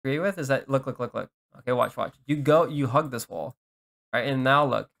agree with is that look. Okay, watch. You hug this wall, right? And now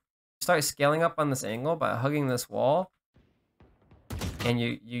look, start scaling up on this angle by hugging this wall, and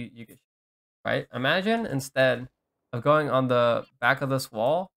you get right. Imagine instead of going on the back of this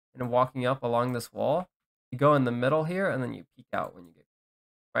wall and walking up along this wall, you go in the middle here and then you peek out when you get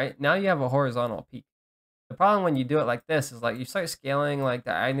right. Now you have a horizontal peak. The problem when you do it like this is like you start scaling like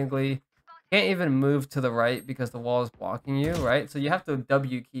diagonally. Can't even move to the right because the wall is blocking you, right? So you have to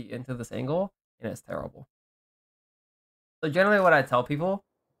W key into this angle, and it's terrible. So generally what I tell people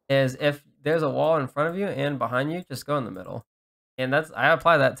is if there's a wall in front of you and behind you, just go in the middle. And I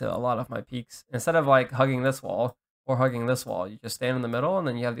apply that to a lot of my peaks. Instead of like hugging this wall or hugging this wall, you just stand in the middle and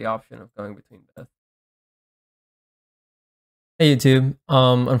then you have the option of going between both. Hey YouTube,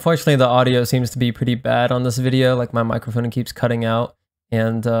 unfortunately the audio seems to be pretty bad on this video, like my microphone keeps cutting out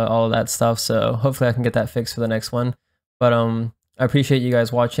and all of that stuff, so hopefully I can get that fixed for the next one. But I appreciate you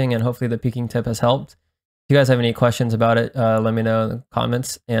guys watching and hopefully the peeking tip has helped. If you guys have any questions about it, let me know in the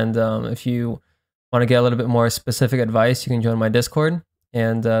comments, and if you want to get a little bit more specific advice, you can join my Discord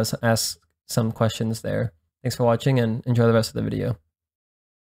and ask some questions there. Thanks for watching and enjoy the rest of the video.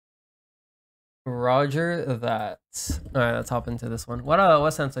 Roger that. All right, let's hop into this one.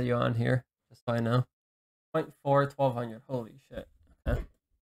 What sense are you on here? Just so I know. 0.4, 1200. Holy shit. Okay.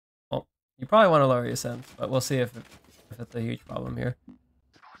 Well, you probably want to lower your sense, but we'll see if it's a huge problem here.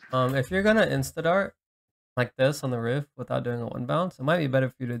 If you're gonna insta dart like this on the roof without doing a one bounce, it might be better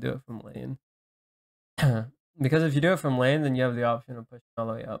for you to do it from lane. Because if you do it from lane, then you have the option of pushing all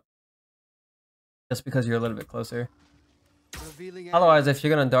the way up. Just because you're a little bit closer. Otherwise, if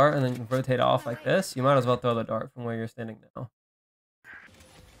you're gonna dart and then rotate off like this, you might as well throw the dart from where you're standing now.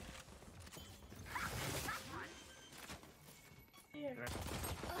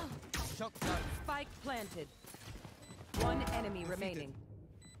 Spike planted. One enemy remaining.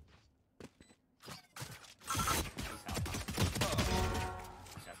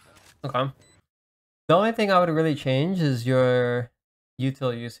 Okay. The only thing I would really change is your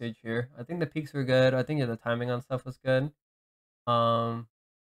util usage here. I think the peaks were good. I think the timing on stuff was good.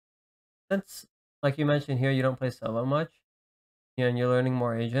 Since, like you mentioned here, you don't play solo much, and you're learning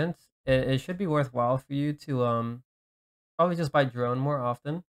more agents, it should be worthwhile for you to probably just buy drone more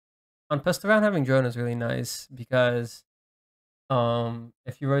often. On pistol round, having drone is really nice because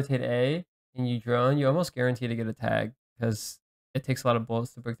if you rotate A and you drone, you're almost guaranteed to get a tag because it takes a lot of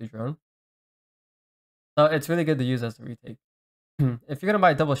bullets to break the drone. So it's really good to use as a retake. If you're gonna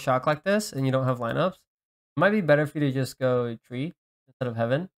buy double shock like this and you don't have lineups, it might be better for you to just go tree instead of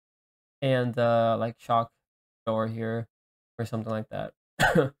heaven and like shock door here or something like that.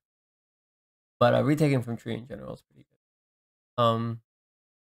 But retaking from tree in general is pretty good.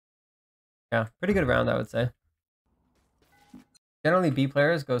 Yeah, pretty good round I would say. Generally B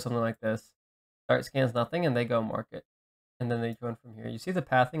players go something like this. Start scans nothing and they go market. And then they join from here. You see the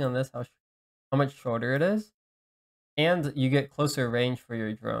pathing on this, how much shorter it is? And you get closer range for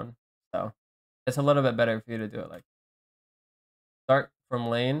your drone. So it's a little bit better for you to do it like start from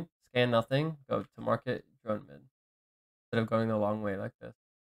lane, scan nothing, go to market, drone mid. Instead of going the long way like this.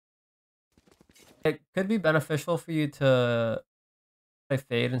 It could be beneficial for you to play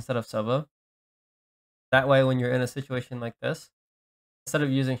fade instead of sova. That way when you're in a situation like this, instead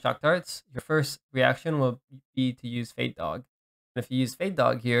of using shock darts, your first reaction will be to use fade dog. And if you use fade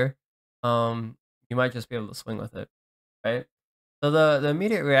dog here, you might just be able to swing with it, right? So the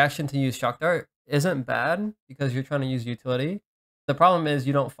immediate reaction to use shock dart isn't bad because you're trying to use utility. The problem is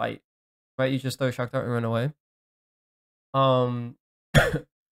you don't fight, right? You just throw shock dart and run away.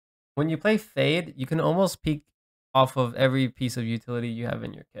 When you play fade, you can almost peek off of every piece of utility you have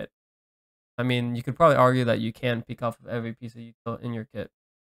in your kit. I mean, you could probably argue that you can peek off of every piece of utility in your kit,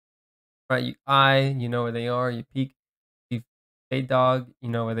 right? You know where they are, you peek. You fade dog, you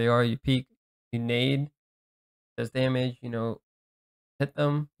know where they are, you peek. You nade, does damage, you know, hit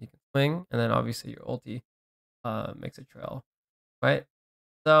them, you can swing, and then obviously your ulti makes a trail, right?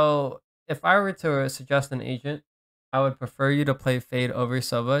 So if I were to suggest an agent, I would prefer you to play fade over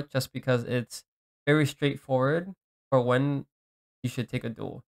sova just because it's very straightforward for when you should take a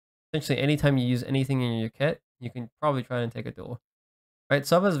duel. Essentially, anytime you use anything in your kit, you can probably try and take a duel, right?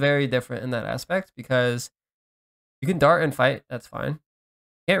 Sova is very different in that aspect because you can dart and fight, that's fine.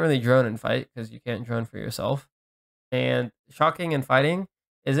 You can't really drone and fight because you can't drone for yourself. And shocking and fighting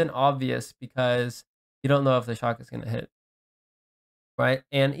isn't obvious because you don't know if the shock is going to hit, right?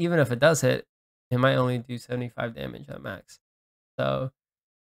 And even if it does hit, it might only do 75 damage at max. So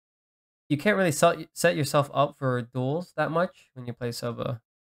you can't really set yourself up for duels that much when you play sova,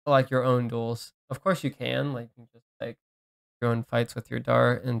 like your own duels. Of course you can, like you just like your own fights with your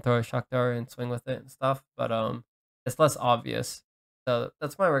dart and throw a shock dart and swing with it and stuff, but it's less obvious. So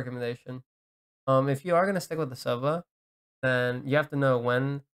that's my recommendation. If you are gonna stick with the Sova, then you have to know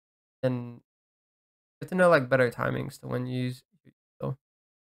when, and you have to know like better timings to when you use your util.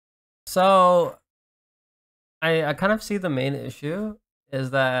 So I kind of see the main issue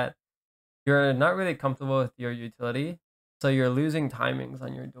is that you're not really comfortable with your utility, so you're losing timings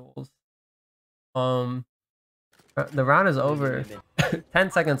on your duels. Um, the round is over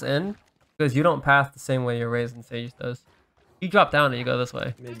 10 seconds in because you don't path the same way your Raze and Sage does. You drop down and you go this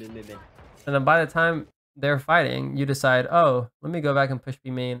way. And then by the time they're fighting, you decide, oh, let me go back and push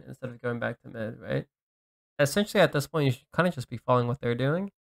B main instead of going back to mid, right? Essentially, at this point, you should kind of just be following what they're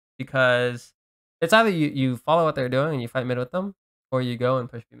doing, because it's either you follow what they're doing and you fight mid with them, or you go and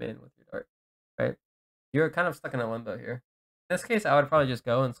push B main with your dart, right? You're kind of stuck in a limbo here. In this case, I would probably just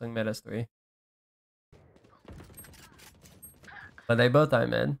go and swing mid as 3. But they both die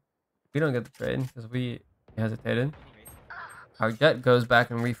mid. We don't get the trade because we hesitated. Our Jet goes back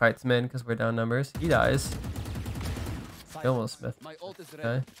and refights mid because we're down numbers. He dies. He almost Smith.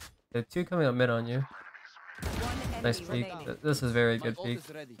 Okay. There are 2 coming up mid on you. Nice peek. This is very good peek.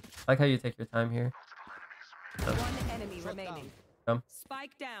 I like how you take your time here. One enemy remaining. Come.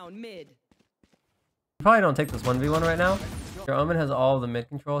 Spike down mid. You probably don't take this 1v1 right now. Your Omen has all the mid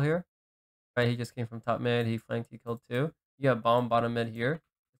control here. Right, he just came from top mid. He flanked, he killed 2. You have bomb bottom mid here.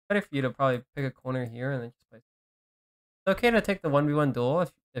 It's better for you to probably pick a corner here and then just play. It's okay to take the 1v1 duel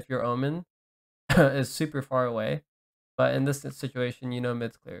if your Omen is super far away. But in this situation, you know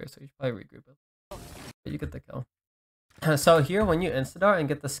mid's clear, so you should probably regroup it. But you get the kill. So here, when you insta-dart and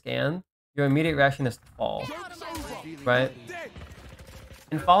get the scan, your immediate reaction is to fall. Right?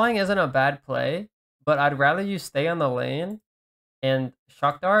 And falling isn't a bad play, but I'd rather you stay on the lane and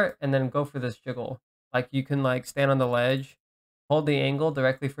shock dart and then go for this jiggle. Like you can like stand on the ledge, hold the angle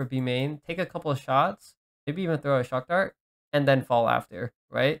directly for B main, take a couple of shots, maybe even throw a shock dart, and then fall after,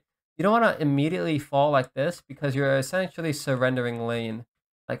 right? You don't want to immediately fall like this because you're essentially surrendering lane.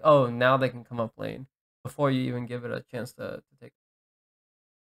 Like, oh, now they can come up lane before you even give it a chance to take.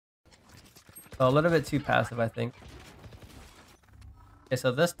 So a little bit too passive, I think. Okay,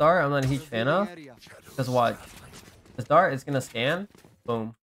 so this dart I'm not a huge fan of, because watch. This dart is going to scan,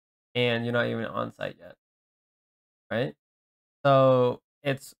 boom, and you're not even on site yet, right? So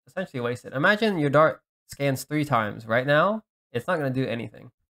it's essentially wasted. Imagine your dart scans 3 times. Right now, it's not going to do anything.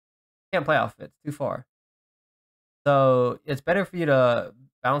 You can't play off it. It's too far. So it's better for you to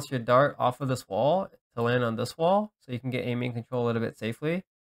bounce your dart off of this wall to land on this wall so you can get aiming control a little bit safely.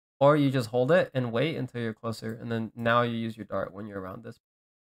 Or you just hold it and wait until you're closer, and then now you use your dart when you're around this,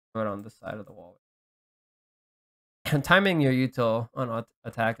 right on this side of the wall. And timing your util on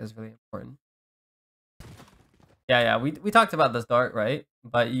attack is really important. Yeah, we talked about this dart, right?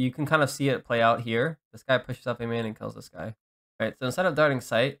 But you can kind of see it play out here. This guy pushes up a man and kills this guy. Right, so instead of darting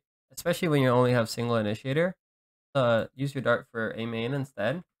sight, especially when you only have single initiator, use your dart for a main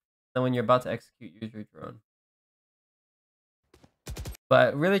instead. Then when you're about to execute, use your drone.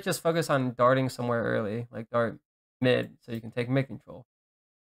 But really just focus on darting somewhere early, like dart mid, so you can take mid control.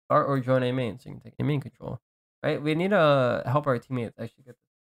 Dart or drone a main, so you can take a main control. Right? We need to help our teammates actually get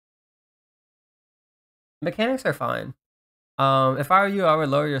this. Mechanics are fine. If I were you, I would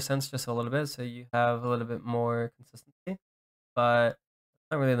lower your sense just a little bit so you have a little bit more consistency. But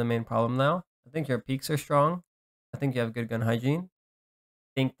that's not really the main problem now. I think your peaks are strong. I think you have good gun hygiene.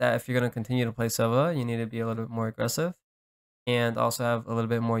 I think that if you're going to continue to play Sova, you need to be a little bit more aggressive and also have a little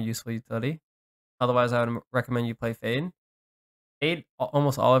bit more useful utility. Otherwise, I would recommend you play Fade. Fade,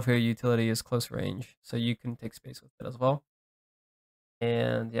 almost all of your utility is close range, so you can take space with it as well.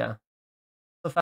 And yeah,